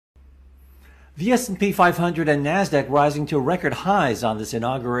The S&P 500 and NASDAQ rising to record highs on this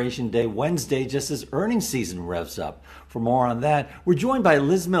inauguration day Wednesday, just as earnings season revs up. For more on that, we're joined by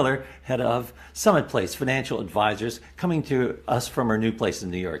Liz Miller, head of Summit Place Financial Advisors, coming to us from her new place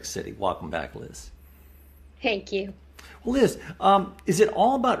in New York City. Welcome back, Liz. Thank you. Well, Liz, is it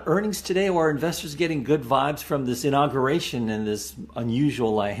all about earnings today, or are investors getting good vibes from this inauguration and this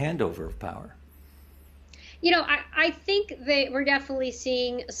unusual handover of power? You know, I think that we're definitely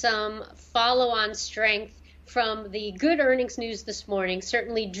seeing some follow-on strength from the good earnings news this morning,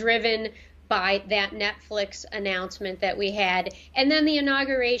 certainly driven by that Netflix announcement that we had. And then the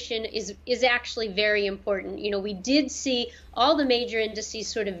inauguration is actually very important. You know, we did see all the major indices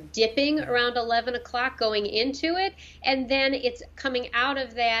sort of dipping around 11 o'clock going into it, and then it's coming out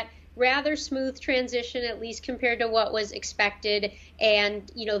of that rather smooth transition, at least compared to what was expected.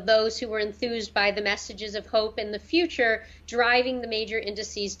 And, you know, those who were enthused by the messages of hope in the future driving the major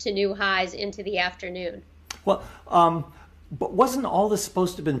indices to new highs into the afternoon. Well, but wasn't all this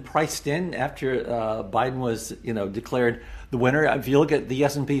supposed to have been priced in after Biden was, declared the winner? If you look at the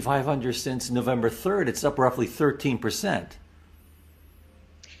S&P 500 since November 3rd, it's up roughly 13%.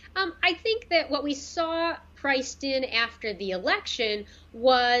 I think that what we saw priced in after the election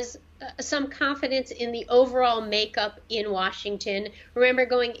was some confidence in the overall makeup in Washington. Remember,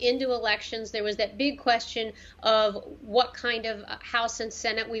 going into elections, there was that big question of what kind of House and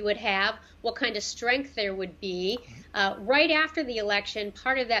Senate we would have, what kind of strength there would be. Right after the election,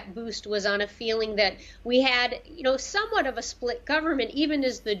 part of that boost was on a feeling that we had, somewhat of a split government, even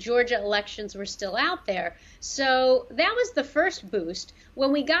as the Georgia elections were still out there. So that was the first boost.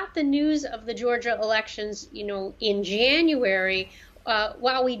 When we got the news of the Georgia elections, in January,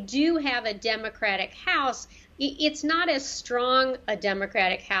 while we do have a Democratic House, it's not as strong a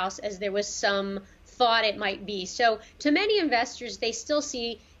Democratic House as there was some thought it might be. So to many investors, they still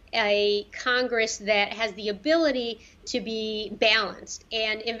see a Congress that has the ability to be balanced,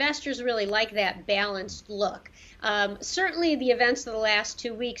 and investors really like that balanced look. Certainly the events of the last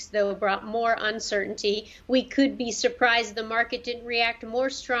 2 weeks, though, brought more uncertainty. We could be surprised the market didn't react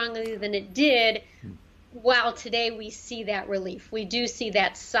more strongly than it did. While today we see that relief, we do see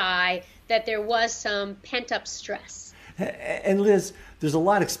that sigh that there was some pent-up stress. And Liz, there's a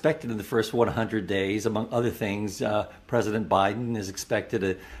lot expected in the first 100 days. Among other things, President Biden is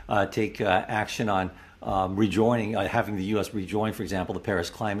expected to take action on rejoining, having the U.S. rejoin, for example, the Paris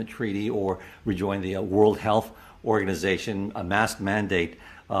Climate Treaty, or rejoin the World Health Organization, a mask mandate,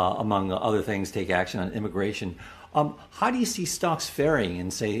 among other things, take action on immigration. How do you see stocks faring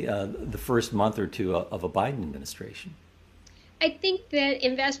in, say, the first month or two of a Biden administration? I think that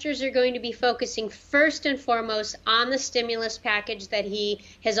investors are going to be focusing first and foremost on the stimulus package that he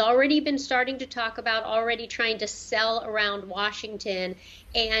has already been starting to talk about, already trying to sell around Washington,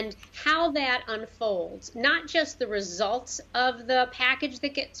 and how that unfolds. Not just the results of the package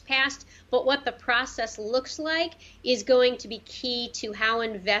that gets passed, but what the process looks like is going to be key to how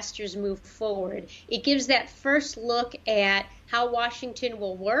investors move forward. It gives that first look at how Washington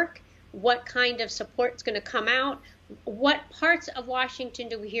will work, what kind of support is going to come out. What parts of Washington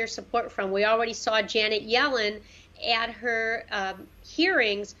do we hear support from? We already saw Janet Yellen at her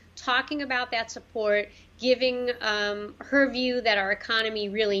hearings talking about that support, giving her view that our economy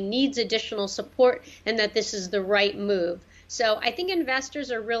really needs additional support and that this is the right move. So I think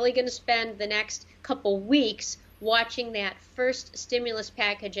investors are really going to spend the next couple weeks watching that first stimulus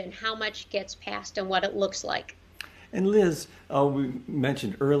package and how much gets passed and what it looks like. And Liz, we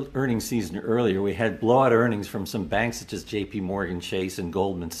mentioned earnings season earlier. We had blowout earnings from some banks such as J.P. Morgan Chase and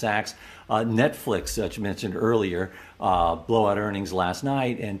Goldman Sachs. Netflix, that you mentioned earlier, blowout earnings last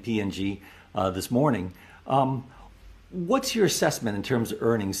night, and P&G this morning. What's your assessment in terms of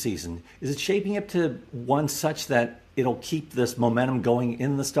earnings season? Is it shaping up to one such that it'll keep this momentum going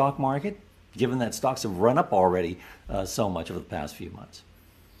in the stock market, given that stocks have run up already so much over the past few months?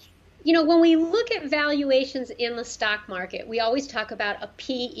 You know, when we look at valuations in the stock market, we always talk about a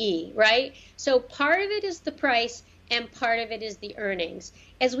PE, right? So part of it is the price and part of it is the earnings.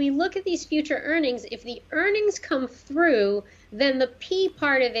 As we look at these future earnings, if the earnings come through, then the P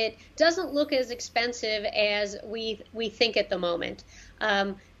part of it doesn't look as expensive as we think at the moment.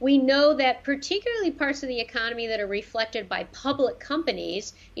 We know that particularly parts of the economy that are reflected by public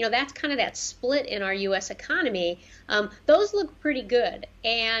companies, that's kind of that split in our U.S. economy, those look pretty good.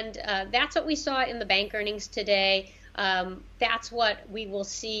 And that's what we saw in the bank earnings today. That's what we will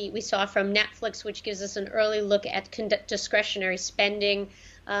see. We saw from Netflix, which gives us an early look at discretionary spending.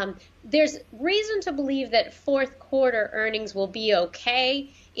 There's reason to believe that fourth quarter earnings will be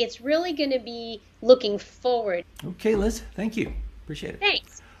okay. It's really going to be looking forward. Okay, Liz, thank you. Appreciate it.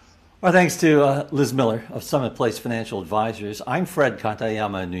 Thanks. Our thanks to Liz Miller of Summit Place Financial Advisors. I'm Fred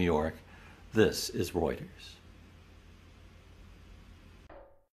Katayama in New York. This is Reuters.